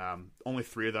acids, only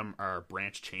 3 of them are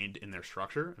branch chained in their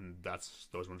structure, and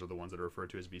those ones are the ones that are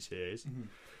referred to as BCAAs.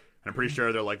 And I'm pretty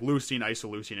sure they're like leucine,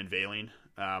 isoleucine, and valine.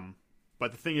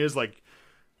 But the thing is, like,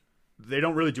 they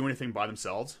don't really do anything by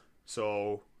themselves.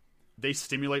 So they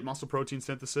stimulate muscle protein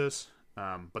synthesis,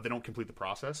 but they don't complete the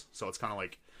process. So it's kind of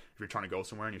like if you're trying to go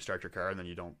somewhere and you start your car and then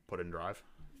you don't put it in drive.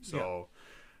 So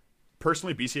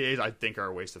personally, BCAAs I think are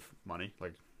a waste of money.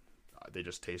 Like, they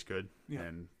just taste good, Yeah.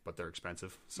 but they're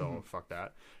expensive. So fuck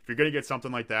that. If you're gonna get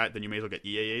something like that, then you may as well get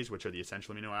EAAs, which are the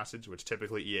essential amino acids, which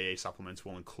typically EAA supplements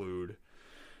will include.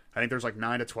 I think there's like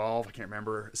 9 to 12. I can't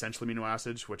remember essential amino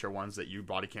acids, which are ones that your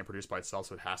body can't produce by itself,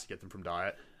 so it has to get them from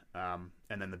diet. And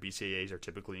then the BCAAs are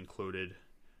typically included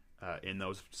in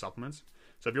those supplements.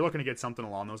 So if you're looking to get something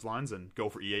along those lines, then go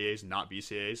for EAAs, not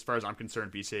BCAAs. As far as I'm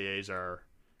concerned, BCAAs are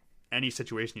any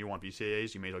situation you want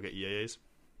BCAAs, you may as well get EAAs.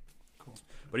 Cool.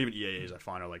 But even EAAs, I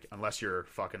find, are like, unless you're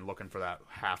fucking looking for that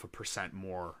 0.5%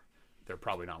 more, they're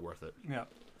probably not worth it. Yeah,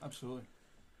 absolutely.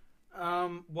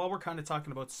 While we're kind of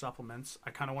talking about supplements, I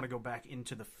kind of want to go back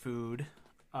into the food.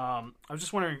 I was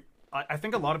just wondering, I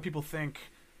think a lot of people think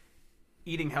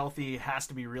eating healthy has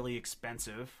to be really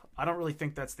expensive. I don't really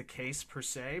think that's the case per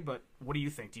se, but what do you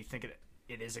think? Do you think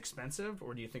it is expensive,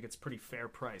 or do you think it's pretty fair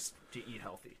price to eat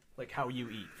healthy? Like how you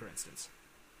eat, for instance.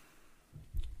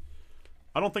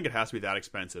 I don't think it has to be that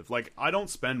expensive. Like, I don't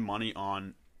spend money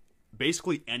on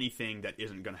basically anything that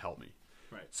isn't going to help me.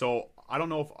 Right. So I don't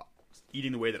know if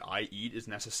eating the way that I eat is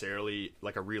necessarily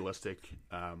like a realistic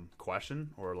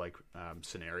question or like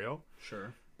scenario.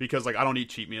 Sure. Because like I don't eat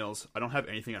cheat meals. I don't have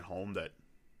anything at home that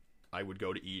I would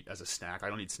go to eat as a snack. I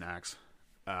don't eat snacks.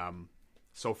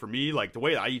 So for me, like the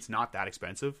way I eat's not that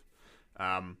expensive.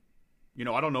 You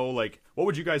know, I don't know, like what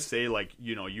would you guys say like,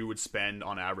 you know, you would spend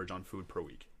on average on food per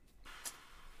week?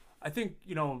 I think,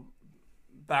 you know,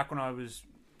 back when I was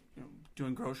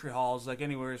doing grocery hauls, like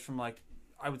anywhere from like,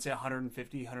 I would say $150,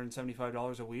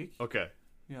 $175 a week. Okay.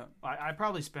 Yeah. I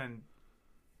probably spend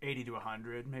 80 to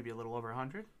 100, maybe a little over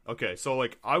 100. Okay, so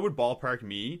like I would ballpark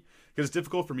me because it's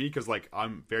difficult for me because like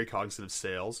I'm very cognizant of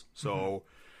sales. So,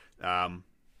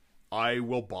 I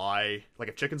will buy like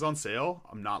if chicken's on sale.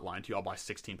 I'm not lying to you. I'll buy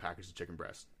 16 packages of chicken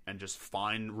breast and just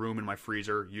find room in my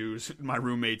freezer. Use my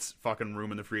roommate's fucking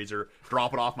room in the freezer.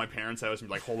 Drop it off my parents' house and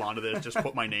be like, hold on to this. Just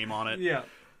put my name on it. Yeah.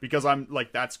 Because I'm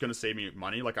like that's gonna save me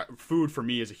money. Like food for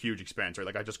me is a huge expense, right?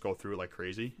 Like I just go through like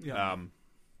crazy. Yeah.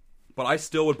 But I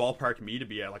still would ballpark me to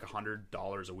be at like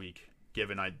 $100 a week,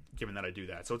 given that I do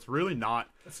that. So it's really not.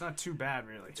 That's not too bad,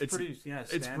 really. It's pretty, yeah,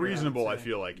 it's standard, reasonable. I I would say.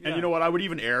 feel like, Yeah. and you know what? I would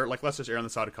even err. Like let's just err on the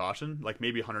side of caution. Like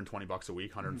maybe $120 a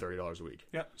week, $130 a week.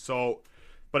 Yeah. So,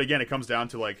 but again, it comes down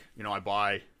to like I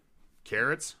buy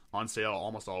carrots on sale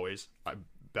almost always.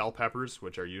 Bell peppers,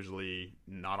 which are usually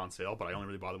not on sale, but I only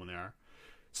really buy them when they are.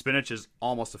 Spinach is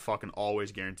almost a fucking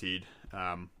always guaranteed,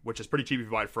 which is pretty cheap if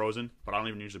you buy it frozen, but I don't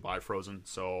even usually buy it frozen.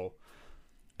 So,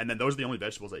 and then those are the only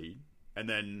vegetables I eat. And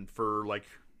then for like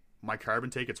my carb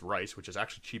intake, it's rice, which is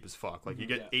actually cheap as fuck. Like you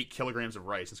get 8 kilograms of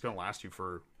rice. It's going to last you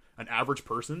for an average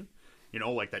person,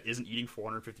 like that isn't eating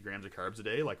 450 grams of carbs a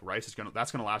day. Like rice that's going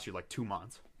to last you like 2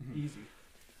 months. Easy.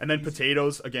 And then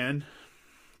potatoes again,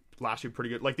 last you pretty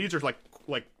good. Like these are like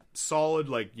solid,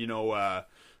 like,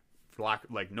 for lack,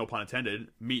 like no pun intended,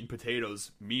 meat and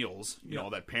potatoes meals, you know,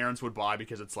 that parents would buy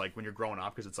because it's like when you're growing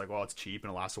up, because it's like, well, it's cheap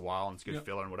and it lasts a while and it's good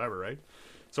filler and whatever, right?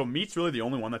 So meat's really the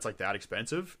only one that's like that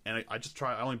expensive, and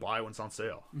I only buy it when it's on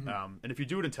sale. And if you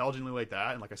do it intelligently like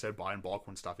that, and like I said, buy in bulk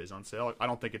when stuff is on sale, I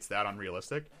don't think it's that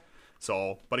unrealistic.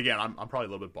 So, but again, I'm probably a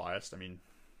little bit biased. I mean,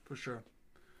 For sure.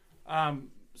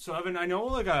 So Evan, I know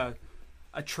like a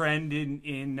trend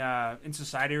in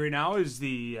society right now is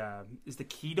the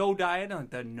keto diet,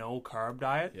 like the no carb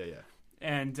diet. yeah.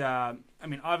 And I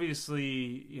mean,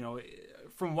 obviously,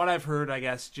 from what I've heard, I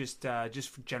guess just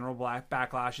general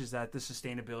backlash is that the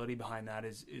sustainability behind that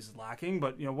is lacking.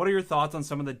 But what are your thoughts on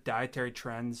some of the dietary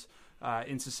trends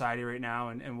in society right now,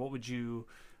 and what would you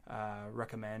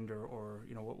recommend, or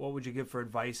what would you give for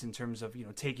advice in terms of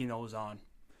taking those on?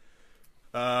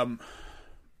 Kind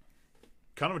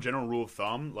of a general rule of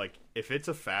thumb, like if it's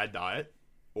a fad diet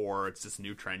or it's this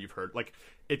new trend you've heard, like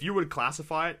if you would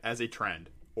classify it as a trend,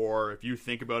 or if you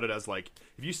think about it as like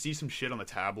if you see some shit on the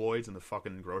tabloids in the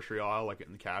fucking grocery aisle, like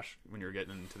in the cash when you're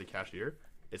getting into the cashier,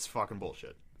 it's fucking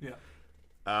bullshit.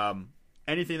 Yeah.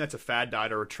 Anything that's a fad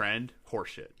diet or a trend,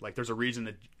 horseshit. Like there's a reason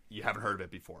that you haven't heard of it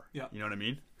before. Yeah. You know what I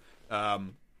mean?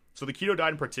 So the keto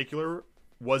diet in particular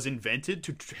was invented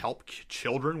to help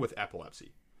children with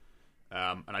epilepsy.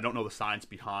 And I don't know the science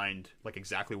behind like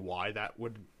exactly why that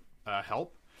would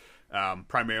help.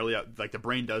 Primarily, like the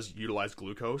brain does utilize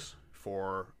glucose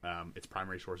for its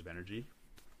primary source of energy.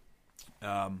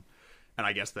 And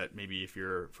I guess that maybe if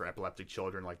you're for epileptic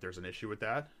children, like there's an issue with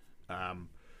that.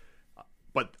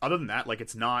 But other than that, like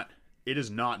it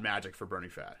is not magic for burning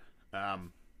fat.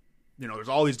 There's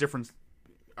all these different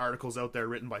articles out there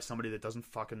written by somebody that doesn't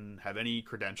fucking have any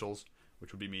credentials,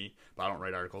 which would be me, but I don't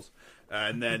write articles.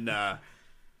 And then,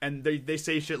 and they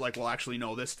say shit like, well, actually,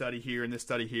 no, this study here and this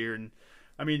study here. And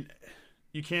I mean,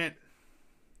 you can't,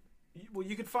 Well,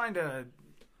 you could find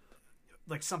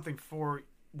something for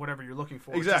whatever you're looking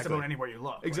for. Exactly. Just about anywhere you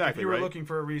look. Exactly. Like if you were looking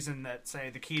for a reason that, say,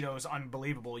 the keto is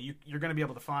unbelievable, you're going to be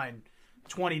able to find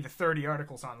 20 to 30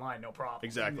 articles online, no problem.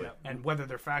 Exactly. And whether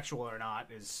they're factual or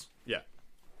not is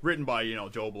written by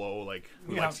Joe Blow, like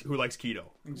who likes keto,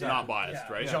 not biased,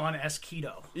 right? John S.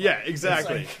 Keto. Yeah,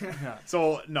 exactly.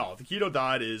 So no, the keto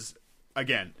diet is,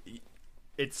 again,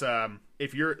 it's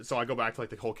if you're, so I go back to like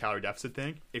the whole calorie deficit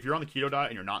thing. If you're on the keto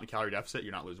diet and you're not in calorie deficit,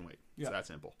 you're not losing weight. It's that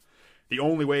simple. The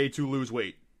only way to lose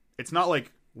weight, it's not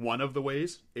like one of the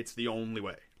ways, it's the only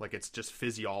way. Like, it's just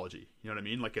physiology. You know what I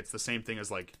mean? Like, it's the same thing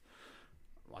as like,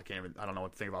 I don't know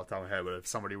what to think about the top of my head, but if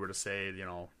somebody were to say,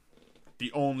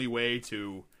 the only way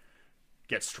to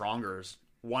get stronger is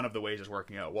one of the ways is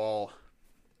working out. Well,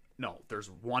 no, there's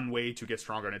one way to get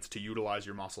stronger, and it's to utilize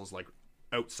your muscles like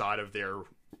outside of their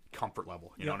comfort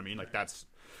level. You know what I mean? Like, that's,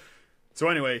 so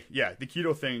anyway, the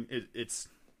keto thing, it's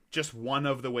just one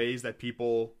of the ways that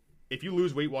people, if you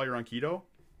lose weight while you're on keto,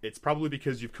 it's probably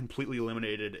because you've completely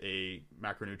eliminated a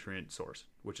macronutrient source,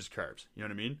 which is carbs. You know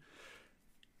what I mean?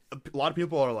 A lot of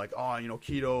people are like, oh,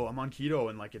 keto, I'm on keto,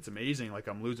 and like, it's amazing, like,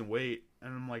 I'm losing weight.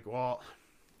 And I'm like, well,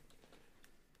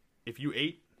 if you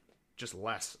ate just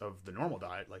less of the normal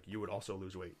diet, like, you would also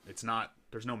lose weight. It's not,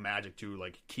 there's no magic to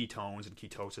like ketones and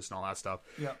ketosis and all that stuff.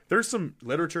 Yeah. There's some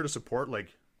literature to support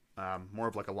like more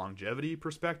of like a longevity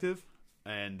perspective,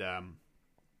 and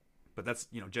but that's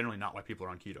generally not why people are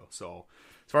on keto. So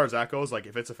as far as that goes, like,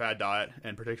 if it's a fad diet,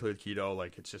 and particularly keto,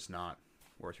 like, it's just not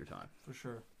worth your time. For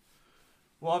sure.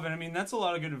 Well, Evan, I mean, that's a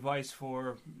lot of good advice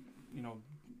for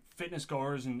fitness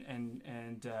goers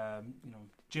and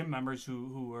gym members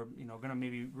who are going to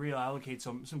maybe reallocate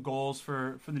some goals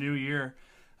for the new year.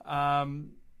 I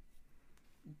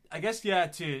guess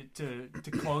to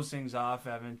close things off,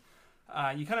 Evan,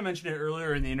 you kind of mentioned it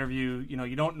earlier in the interview.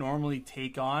 You don't normally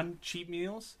take on cheat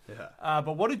meals. Yeah.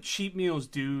 But what do cheat meals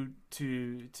do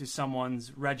to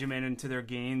someone's regimen and to their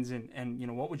gains?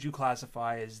 And what would you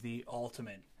classify as the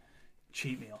ultimate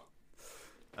cheat meal?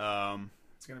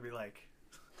 It's gonna be like,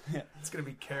 it's gonna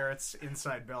be carrots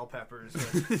inside bell peppers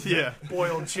with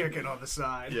boiled chicken on the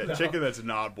side. Yeah, chicken that's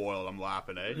not boiled, I'm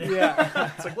laughing, eh?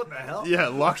 Yeah. It's like, what the hell? Yeah,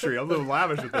 luxury. I'm a little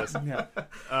lavish with this.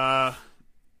 Yeah.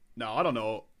 No, I don't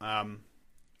know.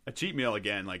 A cheat meal,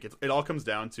 again, like, it all comes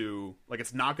down to, like,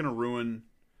 it's not gonna ruin,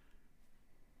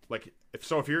 like,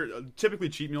 if you're typically,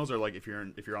 cheat meals are like if you're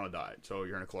on a diet, so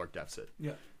you're in a caloric deficit.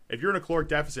 Yeah. If you're in a caloric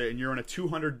deficit and you're in a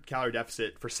 200 calorie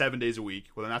deficit for 7 days a week,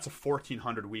 well, then that's a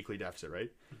 1,400 weekly deficit,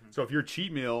 right? Mm-hmm. So if your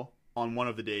cheat meal on one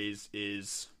of the days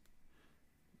is,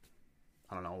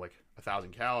 I don't know, like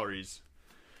 1,000 calories,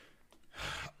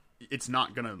 it's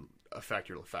not going to affect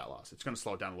your fat loss. It's going to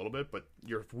slow it down a little bit, but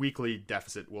your weekly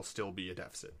deficit will still be a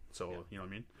deficit. So, you know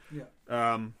what I mean?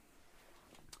 Yeah.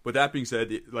 But that being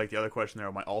said, like, the other question there,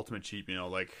 my ultimate cheat meal,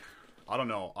 like, I don't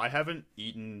know. I haven't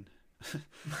eaten...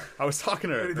 I was talking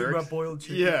to Anything about boiled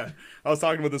chicken? Yeah, I was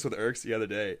talking about this with Erks the other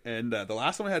day, and the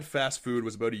last time I had fast food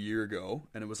was about a year ago,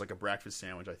 and it was like a breakfast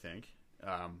sandwich, I think. It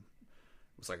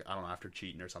was like, I don't know, after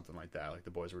cheating or something like that. Like,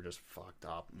 the boys were just fucked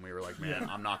up, and we were like, man,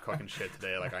 I'm not cooking shit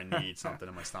today. Like, I need something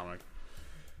in my stomach.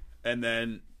 And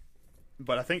then,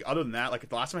 but I think other than that, like,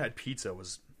 the last time I had pizza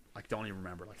was, I don't even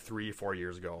remember, like 3 or 4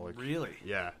 years ago. Like, really?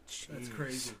 Yeah. That's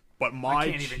crazy. But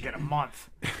I can't even get a month.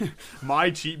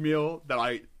 My cheat meal that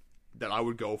I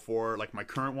would go for, like, my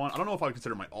current one, I don't know if I would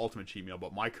consider my ultimate cheat meal,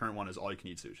 but my current one is all you can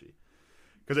eat sushi,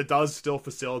 because it does still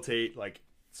facilitate, like,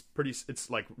 it's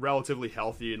like relatively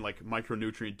healthy and like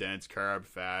micronutrient dense, carb,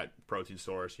 fat, protein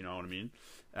source, you know what I mean?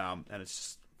 And it's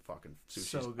just fucking sushi's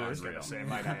so good. I was gonna say,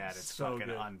 might I add, it's so fucking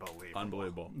good.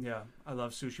 Unbelievable. Yeah, I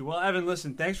love sushi. Well, Evan,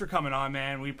 listen, thanks for coming on,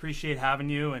 man. We appreciate having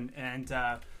you, and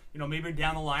maybe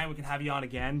down the line we can have you on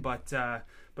again, but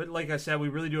like I said, we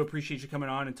really do appreciate you coming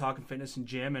on and talking fitness and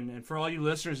gym. And for all you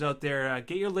listeners out there,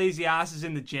 get your lazy asses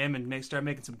in the gym and start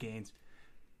making some gains.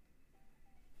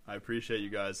 I appreciate you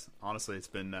guys. Honestly, it's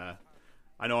been...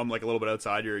 I know I'm like a little bit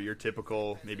outside your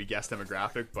typical maybe guest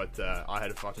demographic, but I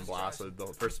had a fucking blast.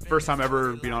 The first time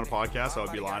ever being on a podcast, so I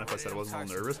would be lying if I said I wasn't a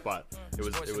little nervous, but it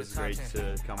was great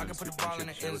to come and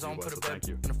share with you, so thank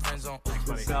you.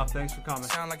 Good stuff. Thanks for coming.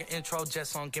 Sound like an intro jet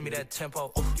song, give me that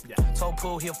tempo. Told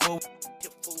Pooh he a fool.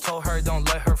 Told her don't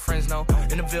let her friends know.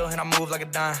 In the Ville and I move like a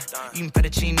dime. Eating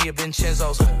fettuccine at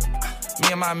Vincenzo's.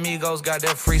 Me and my amigos got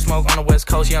that free smoke on the West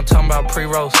Coast. Yeah, I'm talking about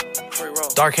pre-rolls.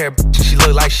 Dark hair, she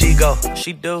look like she go.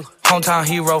 She do. Hometown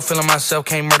hero, feeling myself,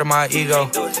 can't murder my ego.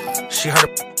 She heard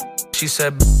she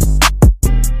said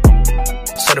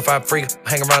certified freak,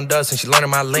 hang around dust and she learning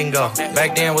my lingo.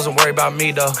 Back then wasn't worried about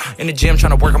me though. In the gym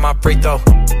trying to work on my free throw.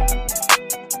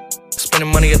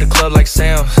 spending money at the club like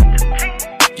Sam's.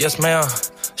 Yes, ma'am.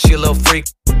 She a little freak,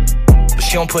 but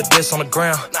she don't put this on the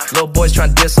ground. Little boys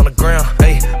tryna diss on the ground.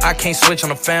 Hey, I can't switch on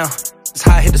the fan. It's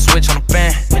how I hit the switch on the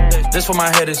fan. This where my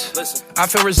head is. I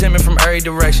feel resentment from every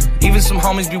direction. Even some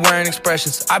homies be wearing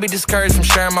expressions. I be discouraged from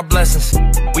sharing my blessings.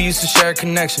 We used to share a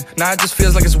connection. Now it just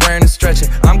feels like it's wearing and stretching.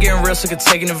 I'm getting real sick of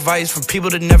taking advice from people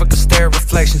that never could stare at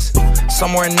reflections.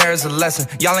 Somewhere in there is a lesson.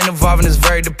 Y'all ain't evolving, it's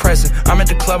very depressing. I'm at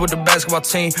the club with the basketball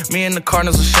team. Me and the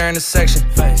Cardinals are sharing the section.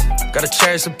 Gotta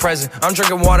cherish the present. I'm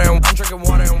drinking water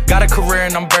and got a career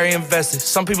and I'm very invested.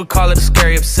 Some people call it a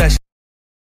scary obsession.